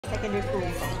secondary school?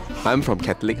 I'm from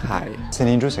Catholic High. St.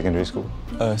 Andrews Secondary School.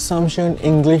 Assumption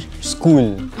English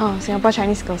School. Oh, Singapore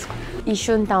Chinese Girls' School.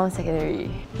 Yishun Town Secondary.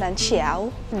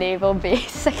 Nanqiao. Naval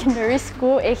Base Secondary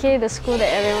School, aka the school that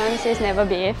everyone says never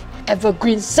behave.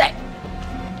 Evergreen Sec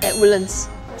at Woodlands.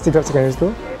 Steve Secondary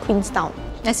School. Queenstown.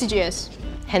 SCGS.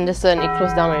 Henderson, it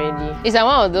closed down already. It's like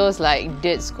one of those like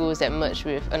dead schools that merged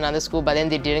with another school, but then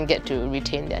they didn't get to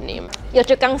retain their name. Yio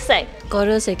Chu Kang Sec.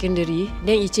 Coral Secondary,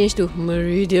 then it changed to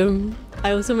Meridian.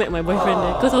 I also met my boyfriend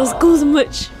there because our schools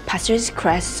merged. Pasir Ris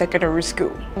Crest Secondary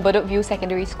School. Bedok View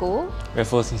Secondary School.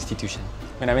 Raffles Institution.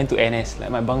 When I went to NS,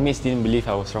 like my bunkmates didn't believe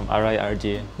I was from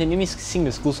RIRJ. They made me sing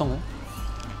the school song,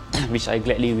 which I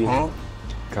gladly will.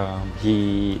 Come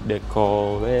heed the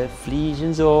call,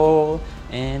 afflictions all,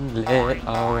 and let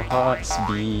our hearts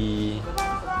be.